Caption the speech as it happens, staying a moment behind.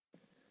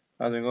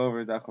Going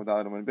over Dachov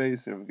Daladam and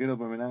Beis, Rav Gidel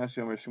ben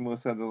Menashe, where Shmuel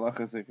said the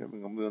halacha is like Rabbi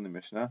Gamliel in the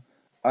Mishnah.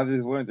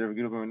 Others learned that Rav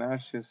Gidel ben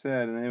Menashe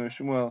said in the name of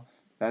Shmuel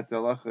that the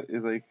halacha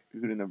is like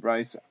in the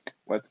Brisa.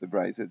 What's the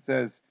Brisa? It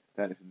says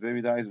that if the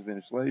baby dies within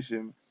a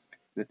shleishim,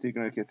 the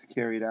tikkun gets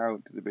carried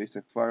out to the base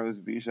of Kfaros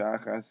B'isha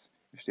Achas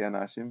V'shtei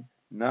Anashim,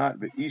 not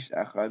B'ish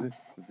Achad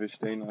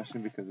V'shtei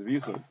Nashim because of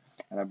Yichud.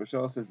 And Abba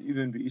Shal says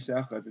even B'ish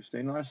Achad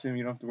V'shtei Nashim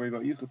you don't have to worry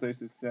about Yichud.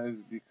 It says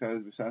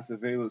because B'shas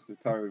Avelos the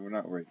Torah we're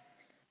not worried.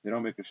 They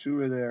don't make a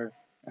shura there,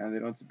 and they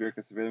don't say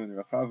Birkas Avelim in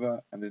the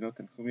Rachava, and there's no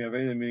Tanchumi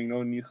Avelim, meaning no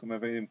Nichum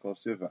Avelim called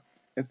Shiva.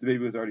 If the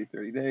baby was already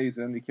 30 days,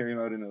 then they carry him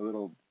out in a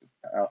little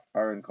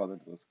aron called a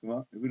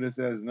Dluskuma. The Buddha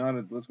says not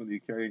a Dluskuma that you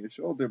carry on your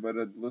shoulder, but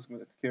a Dluskuma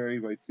that's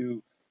carried by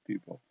two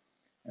people.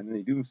 And then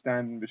they do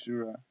stand in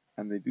Beshura,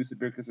 and they do say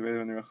Birkas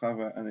Avelim in the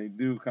Rachava, and they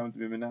do come to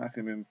be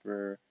Menachemim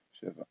for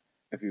Shiva.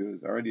 If he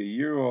was already a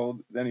year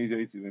old, then he's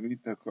Yetzi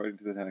B'mita according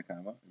to the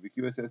Tanakama.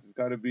 Vikiva says it's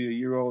got to be a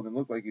year old and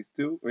look like he's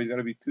 2, or he's got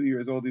to be 2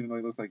 years old even though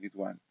he looks like he's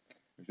 1.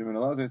 Shimon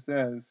Elazar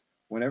says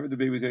whenever the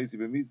baby's Yetzi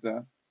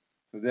B'mita,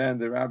 so then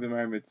the rabbim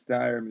are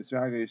mitzvah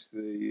misragish,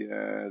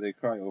 they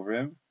cry over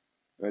him.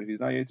 But if he's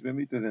not Yetzi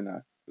B'mita, they're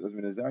not. Because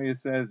when Azariah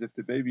says if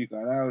the baby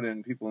got out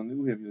and people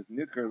knew him, he was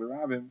Nicker, the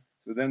rabbim,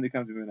 so then they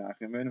come to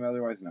Menachem, and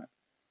otherwise not.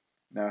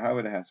 Now, how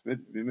would it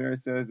happen?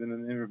 Bimir says in the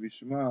name of Rabbi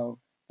Shmuel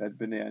that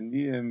Bnei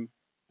Aniyim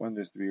when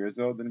they're 3 years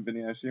old, and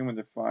Bnei Hashirim when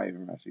they're 5.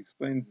 And Rashi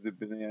explains the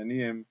Bnei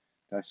Aniyim,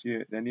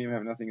 the Aniyim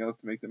have nothing else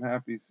to make them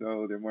happy,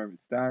 so they're more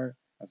mitzvah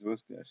as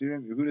opposed to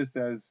Hashirim. Yehuda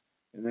says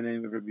in the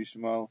name of Rabbi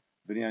Shmuel,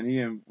 Bnei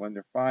Aniyim when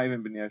they're 5,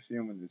 and Bnei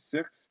Hashirim when they're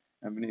 6,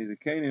 and Bnei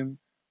Zekanim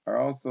are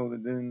also the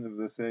din of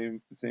the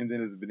same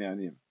din as the Bnei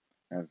Aniyim.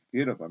 Rav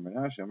Gidel ben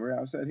Menashe,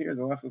 Rav said here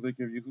the lach is like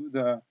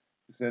Yehuda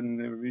who said in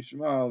the name of Rabbi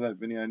Shmuel that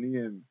Bnei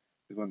Aniyim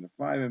is when they're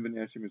 5 and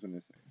Bnei Hashirim is when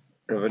they're 6.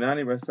 Rav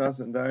Anani bar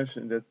Sasa and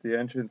Darshan at the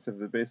entrance of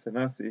the Beis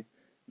Hanasi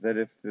that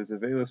if there's a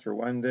veilus for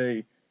 1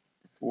 day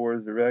before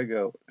the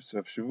regel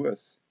of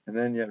Shavuos, and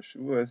then you have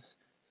Shavuos,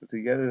 so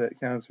together that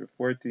counts for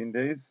 14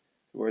 days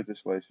towards the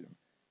Shleishim.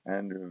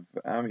 And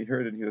Rav Ami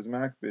heard it, he was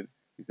makbid.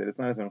 He said it's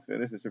not his own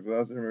chiddush, it's Rav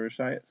Elazar and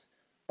Rishayas.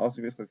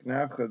 Also, Yischak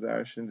Navcha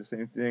Darshan, the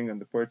same thing on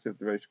the porch of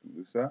the Reish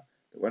Kulusa, that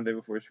 1 day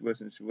before Shavuos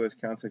and Shavuos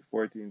counts like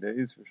 14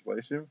 days for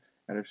Shleishim.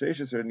 And Rav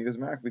Sheshes heard, and he was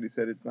makbid, he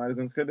said it's not his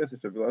own chiddush,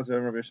 it's Rav Elazar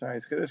and Rav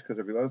Yeshaya's chiddush, because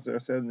Rav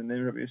Elazar said in the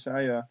name of Rav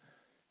Yeshaya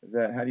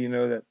that how do you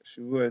know that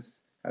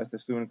Shavuos has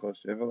Tashlumin Kol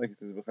Shiva, like it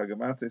says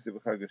B'Chagamatzis,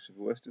 B'Chag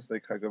Shavuos, just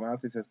like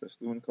Chagamatzis has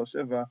Tashlumin Kol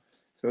Shiva,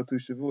 so too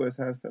Shavuos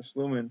has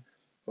Tashlumin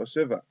Kol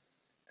Shiva,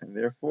 and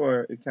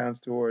therefore it counts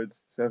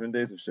towards 7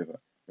 days of Shiva.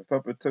 Rav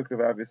Papa took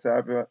Rav Avi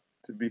Savra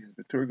to be his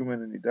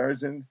Beturguman and he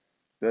darjaned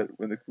that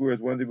when the Kura is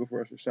 1 day before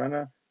Rosh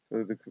Hashanah,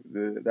 so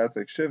that's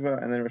like Shiva,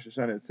 and then Rosh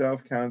Hashanah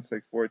itself counts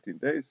like 14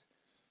 days.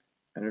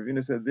 And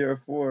Ravina said,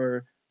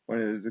 therefore,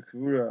 when it is a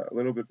Kura a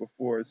little bit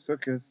before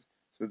Sukkot,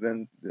 so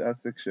then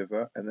that's like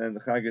Shiva, and then the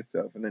Chag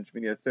itself, and then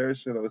Shmini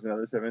Atzeresha, that was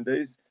another 7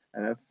 days,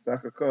 and that's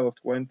Sachakol of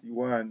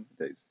 21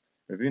 days.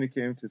 Ravina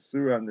came to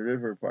Surah on the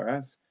river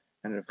Paras,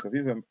 and Rav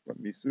Chaviva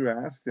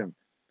Misura asked him,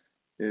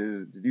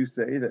 did you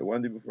say that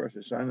 1 day before Rosh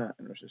Hashanah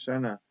and Rosh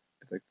Hashanah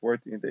it's like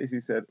 14 days?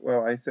 He said,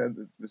 well, I said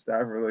that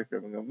Mustafa like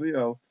Rabbi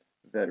Gamliel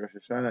that Rosh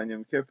Hashanah and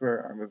Yom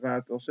Kippur are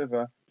Mevat al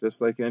Shiva just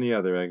like any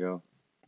other Egel.